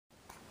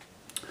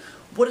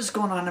What is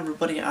going on,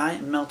 everybody? I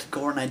am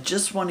Gore, and I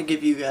just want to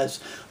give you guys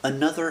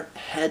another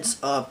heads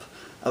up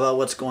about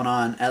what's going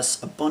on.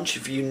 As a bunch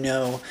of you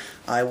know,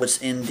 I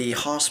was in the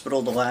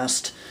hospital the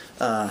last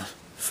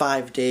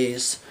 5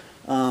 days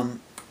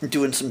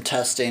doing some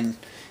testing,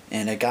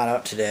 and I got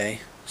out today,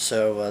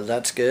 so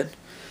that's good.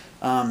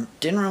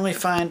 Didn't really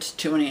find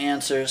too many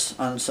answers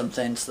on some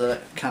things.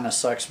 That kind of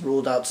sucks.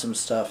 Ruled out some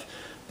stuff.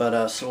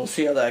 But so we'll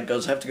see how that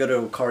goes. I have to go to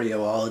a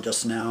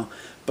cardiologist now.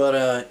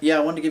 But yeah, I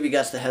wanted to give you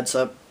guys the heads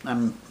up.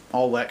 I'm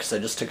all wet because I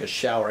just took a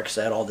shower because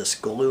I had all this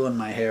glue in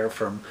my hair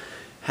from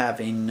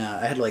having,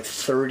 I had like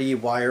 30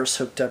 wires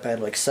hooked up. I had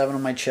like 7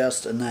 on my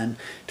chest and then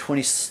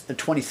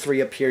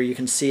 23 up here. You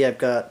can see I've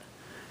got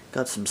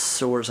some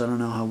sores. I don't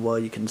know how well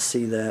you can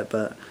see that,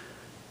 but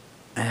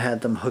I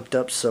had them hooked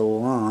up so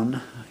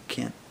long.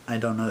 I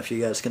don't know if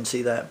you guys can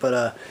see that, but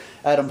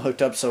I had them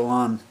hooked up so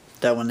long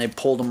that when they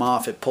pulled them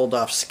off, it pulled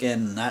off skin,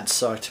 and that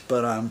sucked.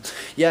 But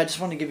yeah, I just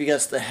want to give you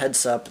guys the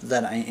heads up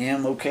that I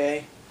am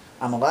okay.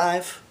 I'm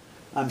alive.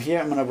 I'm here.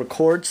 I'm going to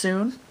record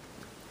soon.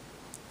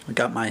 I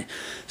got my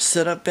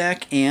setup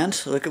back, and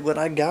look at what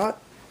I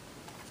got.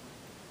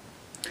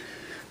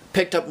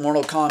 Picked up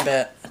Mortal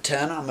Kombat X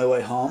on my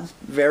way home.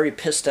 Very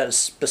pissed at a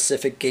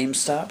specific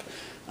GameStop.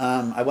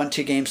 I went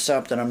to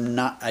GameStop that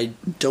I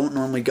don't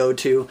normally go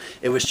to.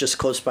 It was just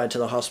close by to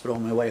the hospital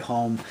on my way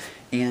home,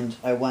 and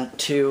I went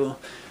to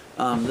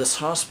this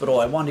hospital.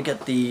 I wanted to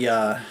get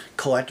the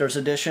collector's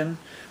edition,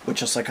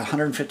 which is like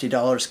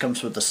 $150.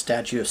 Comes with the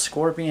statue of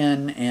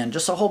Scorpion and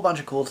just a whole bunch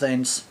of cool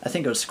things. I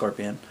think it was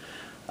Scorpion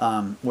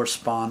or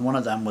Spawn, one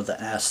of them with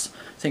the S.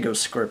 I think it was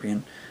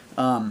Scorpion.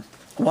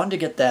 Wanted to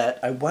get that.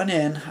 I went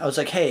in. I was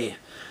like, hey,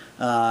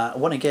 I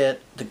want to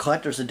get the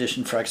collector's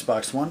edition for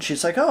Xbox One.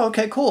 She's like, oh,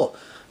 okay, cool.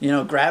 You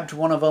know, grabbed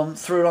one of them,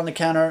 threw it on the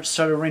counter,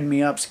 started ringing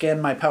me up,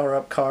 scanned my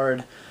power-up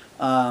card,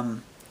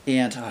 and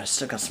I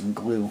still got some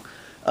glue.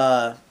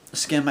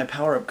 Scanned my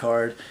power-up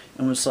card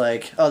and was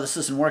like, oh, this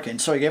isn't working.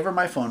 So I gave her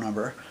my phone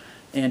number,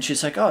 and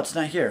she's like, oh, it's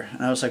not here.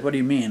 And I was like, what do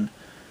you mean?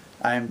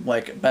 I'm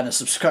like been a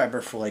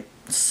subscriber for like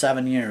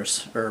 7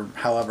 years or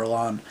however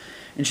long.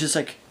 And she's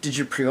like, did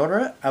you pre-order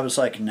it? I was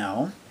like,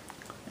 no.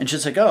 And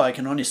she's like, oh, I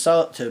can only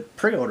sell it to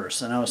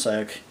pre-orders. And I was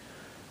like,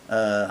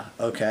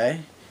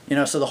 okay. You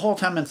know, so the whole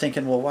time I'm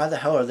thinking, well, why the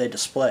hell are they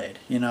displayed?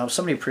 You know, if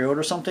somebody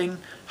pre-orders something,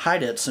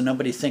 hide it so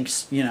nobody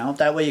thinks, you know,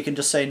 that way you can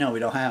just say, no, we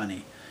don't have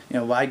any. You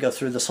know, why go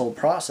through this whole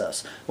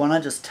process? Why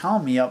not just tell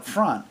me up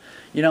front?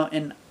 You know,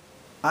 and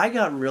I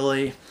got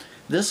really,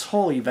 this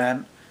whole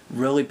event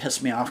really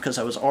pissed me off because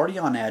I was already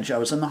on edge. I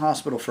was in the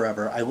hospital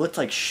forever. I looked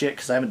like shit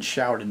because I haven't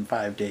showered in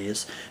 5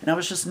 days. And I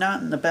was just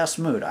not in the best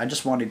mood. I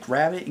just wanted to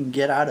grab it and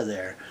get out of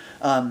there.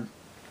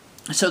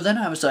 So then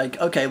I was like,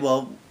 okay,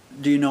 well,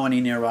 do you know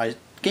any nearby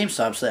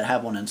GameStops that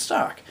have one in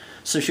stock?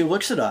 So she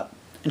looks it up.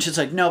 And she's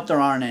like, nope,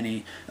 there aren't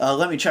any.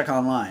 Let me check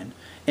online.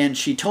 And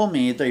she told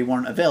me they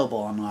weren't available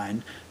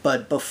online.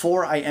 But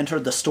before I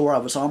entered the store, I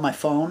was on my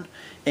phone,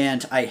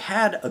 and I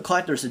had a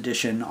collector's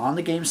edition on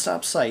the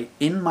GameStop site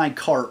in my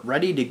cart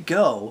ready to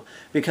go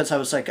because I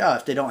was like, oh,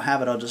 if they don't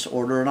have it, I'll just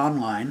order it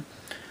online.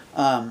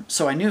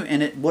 So I knew,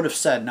 and it would have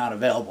said not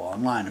available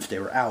online if they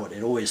were out.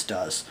 It always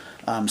does.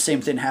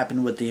 Same thing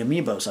happened with the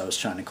amiibos I was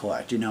trying to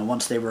collect. You know,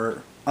 once they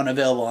were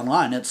unavailable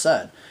online, it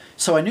said.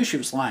 So I knew she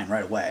was lying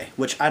right away,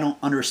 which I don't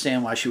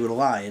understand why she would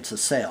lie. It's a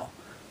sale.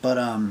 But,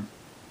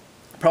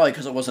 probably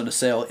because it wasn't a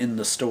sale in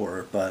the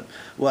store, but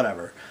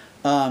whatever.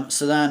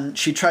 So then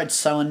she tried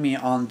selling me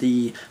on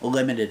the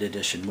limited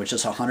edition, which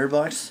is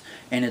 $100,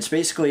 and it's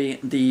basically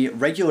the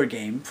regular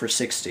game for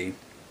 $60,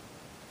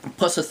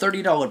 plus a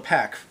 $30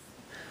 pack.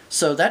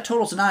 So that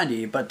totals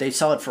 $90, but they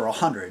sell it for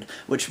 $100,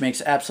 which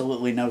makes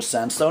absolutely no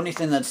sense. The only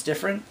thing that's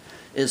different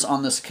is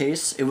on this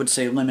case, it would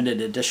say limited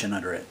edition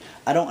under it.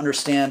 I don't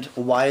understand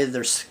why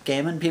they're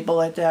scamming people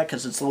like that,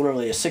 because it's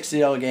literally a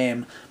 $60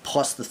 game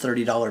plus the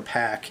 $30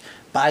 pack.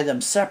 Buy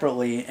them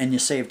separately and you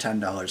save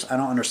 $10. I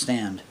don't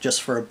understand, just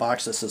for a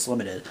box that says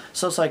limited.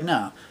 So it's like,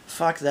 no,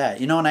 fuck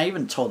that. You know, and I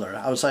even told her,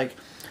 I was like,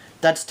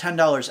 that's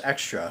 $10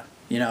 extra.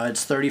 You know,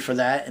 it's 30 for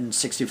that and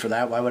 60 for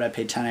that. Why would I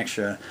pay 10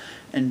 extra?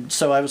 And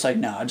so I was like,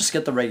 no, I'll just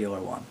get the regular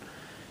one.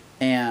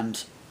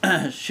 And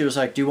she was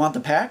like, do you want the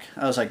pack?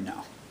 I was like,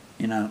 no.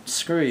 You know,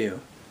 screw you.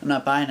 I'm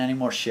not buying any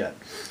more shit.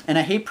 And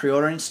I hate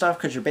pre-ordering stuff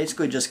because you're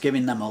basically just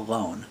giving them a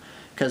loan.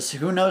 Because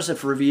who knows,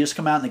 if reviews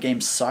come out and the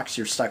game sucks,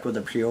 you're stuck with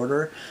a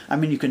pre-order. I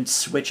mean, you can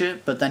switch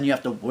it, but then you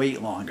have to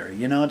wait longer.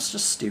 You know, it's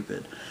just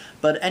stupid.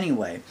 But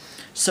anyway,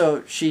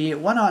 so she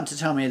went on to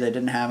tell me they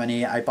didn't have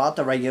any. I bought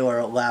the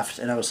regular left,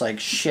 and I was like,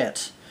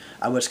 shit.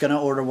 I was going to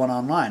order one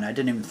online. I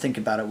didn't even think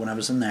about it when I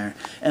was in there.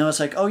 And I was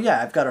like, oh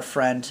yeah, I've got a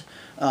friend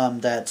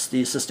that's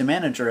the assistant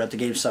manager at the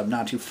GameStop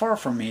not too far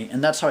from me,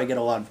 and that's how I get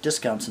a lot of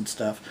discounts and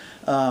stuff.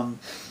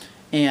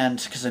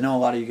 And because I know a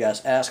lot of you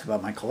guys ask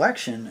about my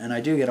collection, and I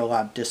do get a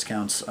lot of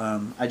discounts.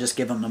 I just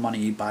give him the money,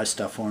 he buys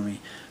stuff for me.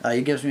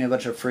 He gives me a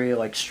bunch of free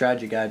like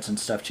strategy guides and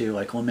stuff too,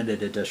 like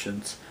limited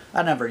editions.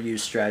 I never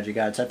use strategy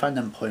guides. I find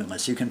them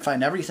pointless. You can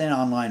find everything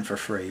online for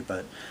free,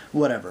 but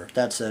whatever.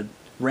 That's a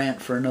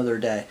rant for another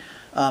day.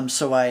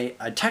 So I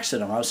texted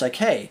him. I was like,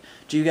 hey,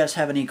 do you guys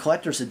have any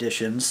collector's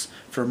editions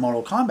for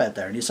Mortal Kombat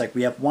there? And he's like,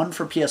 we have one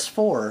for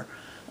PS4.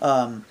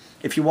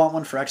 If you want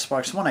one for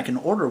Xbox One, I can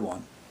order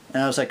one.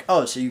 And I was like,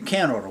 oh, so you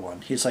can order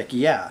one? He's like,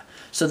 yeah.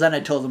 So then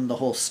I told him the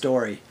whole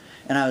story.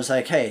 And I was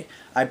like, hey,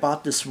 I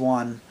bought this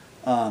one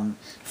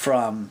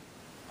from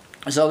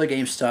this other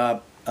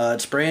GameStop.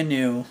 It's brand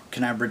new.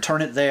 Can I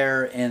return it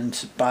there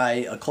and buy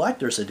a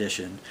collector's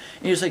edition?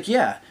 And he was like,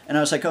 yeah. And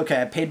I was like,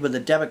 okay, I paid with a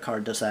debit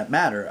card. Does that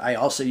matter? I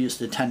also used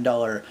the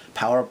 $10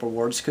 Power Up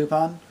Rewards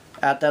coupon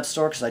at that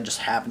store because I just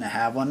happened to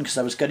have one because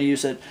I was going to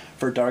use it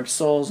for Dark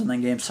Souls, and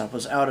then GameStop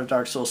was out of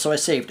Dark Souls, so I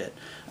saved it.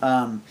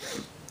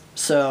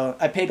 So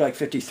I paid like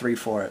 $53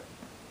 for it.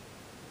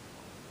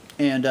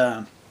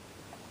 And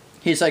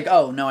he's like,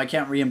 oh, no, I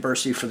can't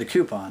reimburse you for the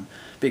coupon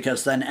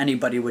because then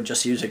anybody would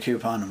just use a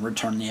coupon and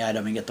return the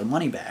item and get their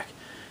money back.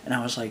 And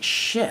I was like,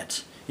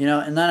 shit. You know,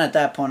 and then at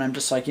that point I'm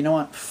just like, you know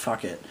what,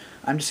 fuck it.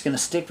 I'm just going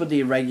to stick with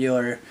the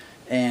regular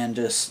and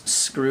just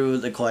screw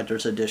the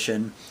collector's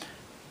edition.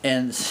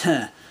 And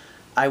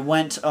I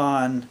went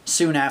on,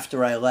 soon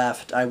after I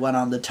left, I went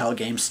on the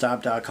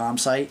tellgamestop.com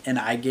site and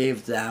I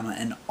gave them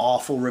an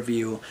awful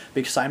review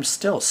because I'm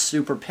still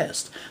super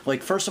pissed.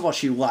 Like, first of all,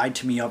 she lied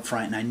to me up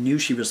front and I knew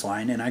she was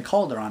lying and I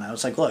called her on it. I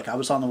was like, look, I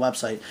was on the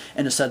website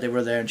and it said they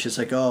were there, and she's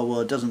like, oh,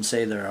 well, it doesn't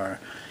say there are.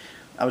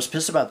 I was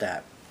pissed about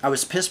that. I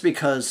was pissed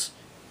because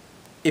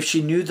if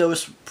she knew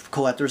those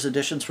collector's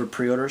editions were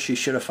pre-order, she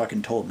should have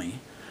fucking told me.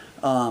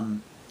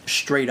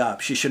 Straight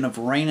up. She shouldn't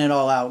have rained it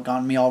all out,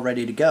 gotten me all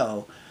ready to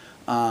go.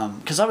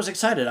 Because I was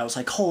excited. I was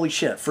like, holy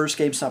shit, first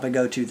GameStop I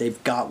go to,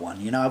 they've got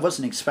one. You know, I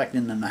wasn't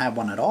expecting them to have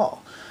one at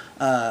all.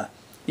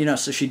 You know,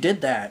 so she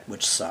did that,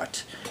 which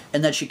sucked.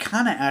 And then she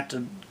kind of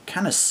acted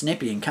kind of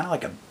snippy and kind of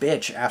like a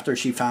bitch after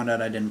she found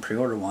out I didn't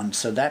pre-order one,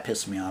 so that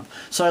pissed me off.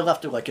 So I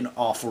left her like an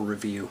awful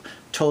review.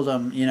 Told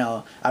them, you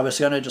know, I was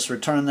going to just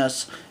return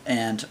this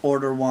and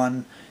order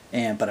one,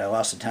 but I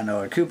lost a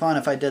 $10 coupon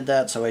if I did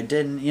that, so I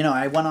didn't. You know,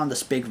 I went on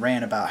this big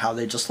rant about how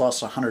they just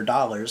lost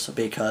 $100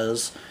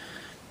 because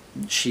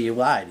she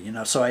lied, you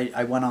know. So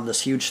I went on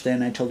this huge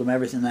thing. I told them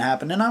everything that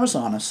happened, and I was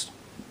honest.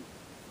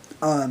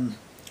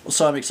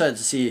 So I'm excited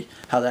to see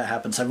how that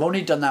happens. I've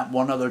only done that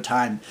one other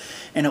time,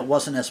 and it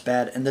wasn't as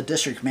bad. And the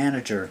district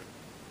manager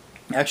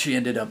actually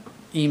ended up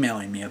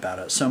emailing me about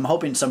it. So I'm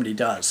hoping somebody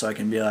does, so I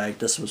can be like,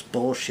 this was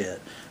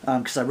bullshit.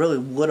 Because I really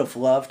would have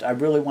loved, I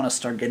really want to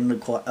start getting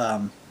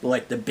the,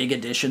 like the big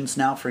editions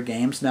now for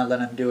games. Now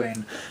that I'm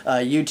doing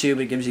YouTube,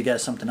 it gives you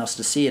guys something else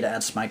to see. It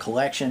adds to my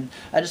collection.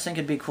 I just think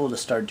it'd be cool to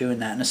start doing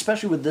that. And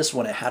especially with this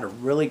one, it had a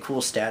really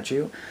cool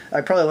statue.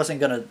 I probably wasn't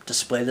going to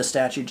display the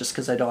statue just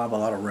because I don't have a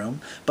lot of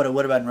room, but it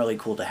would have been really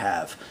cool to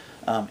have.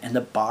 And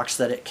the box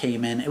that it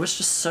came in, it was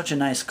just such a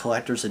nice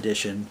collector's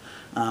edition.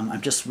 I'm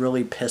just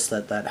really pissed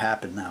that that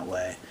happened that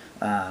way.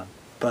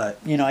 But,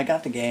 you know, I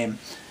got the game.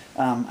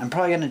 I'm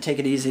probably going to take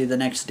it easy the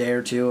next day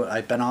or two.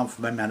 I've been off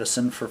my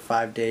medicine for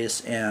 5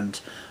 days, and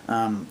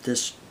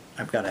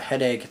I've got a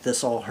headache.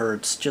 This all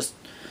hurts.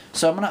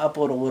 So I'm going to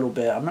upload a little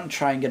bit. I'm going to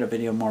try and get a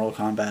video of Mortal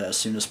Kombat as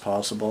soon as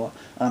possible.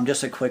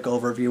 Just a quick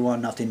overview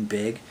on nothing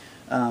big.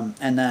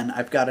 And then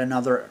I've got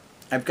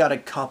a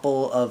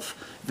couple of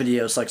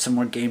videos, like some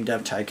more Game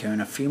Dev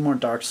Tycoon, a few more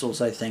Dark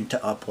Souls, I think, to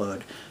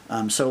upload.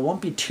 So it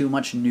won't be too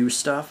much new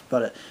stuff,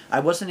 but I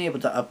wasn't able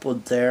to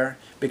upload there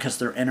because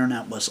their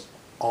internet was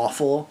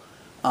awful,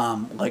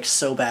 like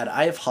so bad.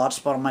 I have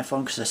hotspot on my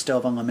phone because I still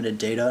have unlimited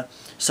data,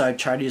 so I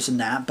tried using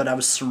that, but I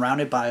was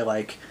surrounded by,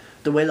 like,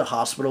 the way the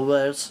hospital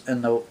was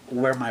and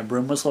where my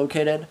room was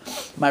located.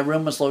 My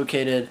room was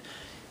located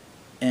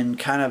in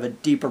kind of a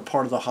deeper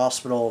part of the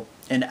hospital,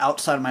 and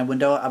outside of my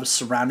window I was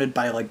surrounded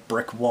by like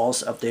brick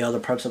walls of the other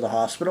parts of the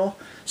hospital,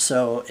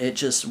 so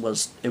it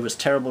was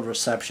terrible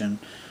reception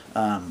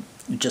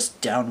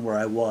just down where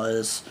I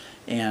was,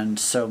 and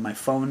so my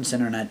phone's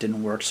internet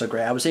didn't work so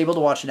great. I was able to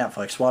watch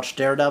Netflix, watch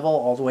Daredevil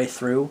all the way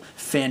through.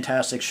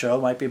 Fantastic show,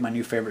 might be my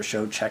new favorite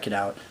show. Check it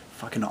out,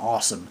 fucking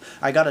awesome.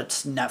 I got a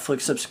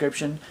Netflix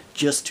subscription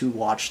just to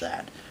watch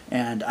that,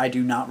 and I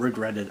do not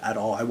regret it at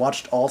all. I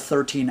watched all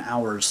 13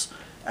 hours,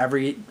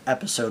 every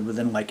episode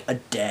within like a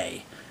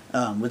day,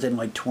 within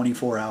like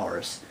 24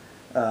 hours,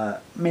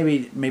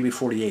 maybe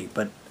 48,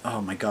 but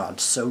oh my god,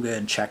 so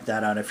good. Check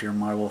that out if you're a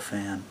Marvel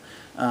fan.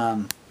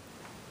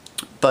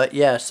 But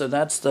yeah, so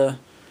that's the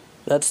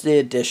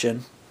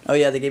edition. Oh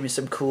yeah, they gave me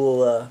some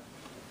cool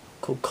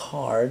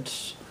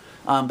cards.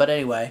 But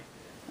anyway,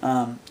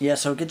 yeah,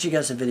 so I'll get you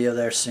guys a video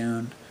there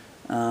soon.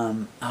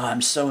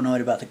 I'm so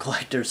annoyed about the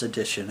collector's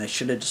edition. I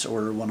should have just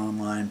ordered one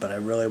online, but I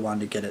really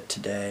wanted to get it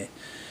today.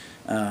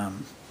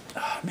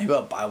 Maybe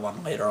I'll buy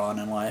one later on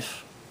in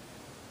life,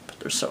 but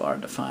they're so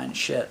hard to find.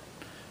 Shit.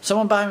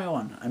 Someone buy me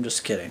one. I'm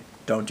just kidding.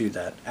 Don't do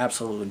that.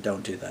 Absolutely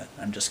don't do that.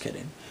 I'm just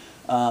kidding.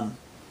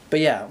 But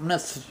yeah, I'm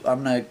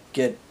gonna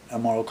get a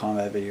Mortal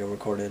Kombat video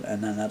recorded,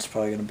 and then that's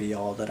probably gonna be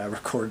all that I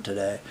record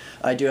today.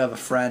 I do have a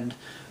friend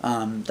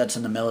that's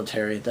in the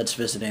military that's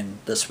visiting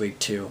this week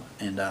too,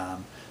 and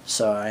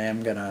so I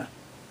am gonna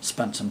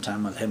spent some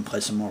time with him,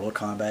 play some Mortal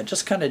Kombat,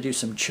 just kind of do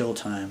some chill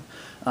time.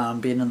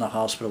 Being in the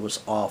hospital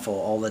was awful,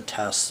 all the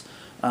tests.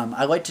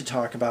 I like to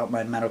talk about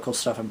my medical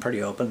stuff. I'm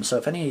pretty open, so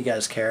if any of you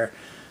guys care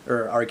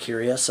or are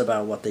curious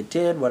about what they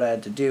did, what I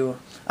had to do,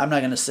 I'm not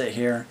going to sit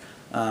here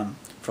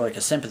for like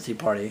a sympathy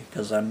party,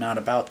 because I'm not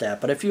about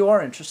that. But if you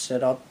are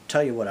interested, I'll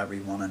tell you whatever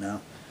you want to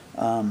know.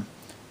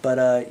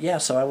 Yeah,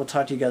 so I will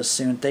talk to you guys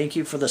soon. Thank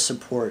you for the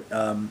support.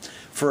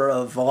 For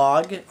a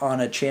vlog on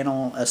a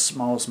channel as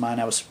small as mine,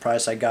 I was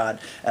surprised I got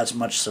as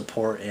much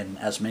support and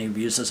as many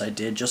views as I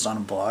did just on a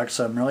vlog,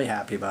 so I'm really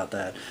happy about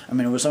that. I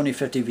mean, it was only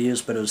 50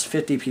 views, but it was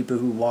 50 people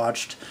who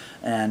watched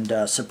and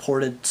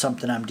supported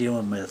something I'm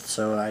dealing with,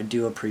 so I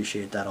do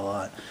appreciate that a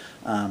lot.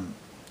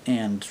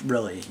 And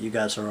really, you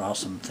guys are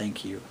awesome.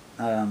 Thank you.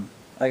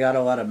 I got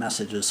a lot of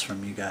messages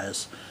from you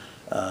guys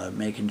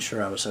making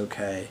sure I was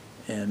okay,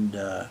 and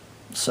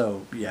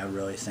so yeah,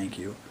 really thank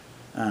you.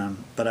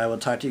 But I will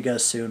talk to you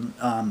guys soon.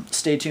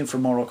 Stay tuned for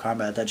Mortal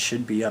Kombat. That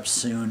should be up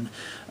soon.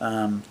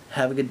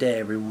 Have a good day,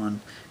 everyone.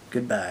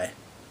 Goodbye.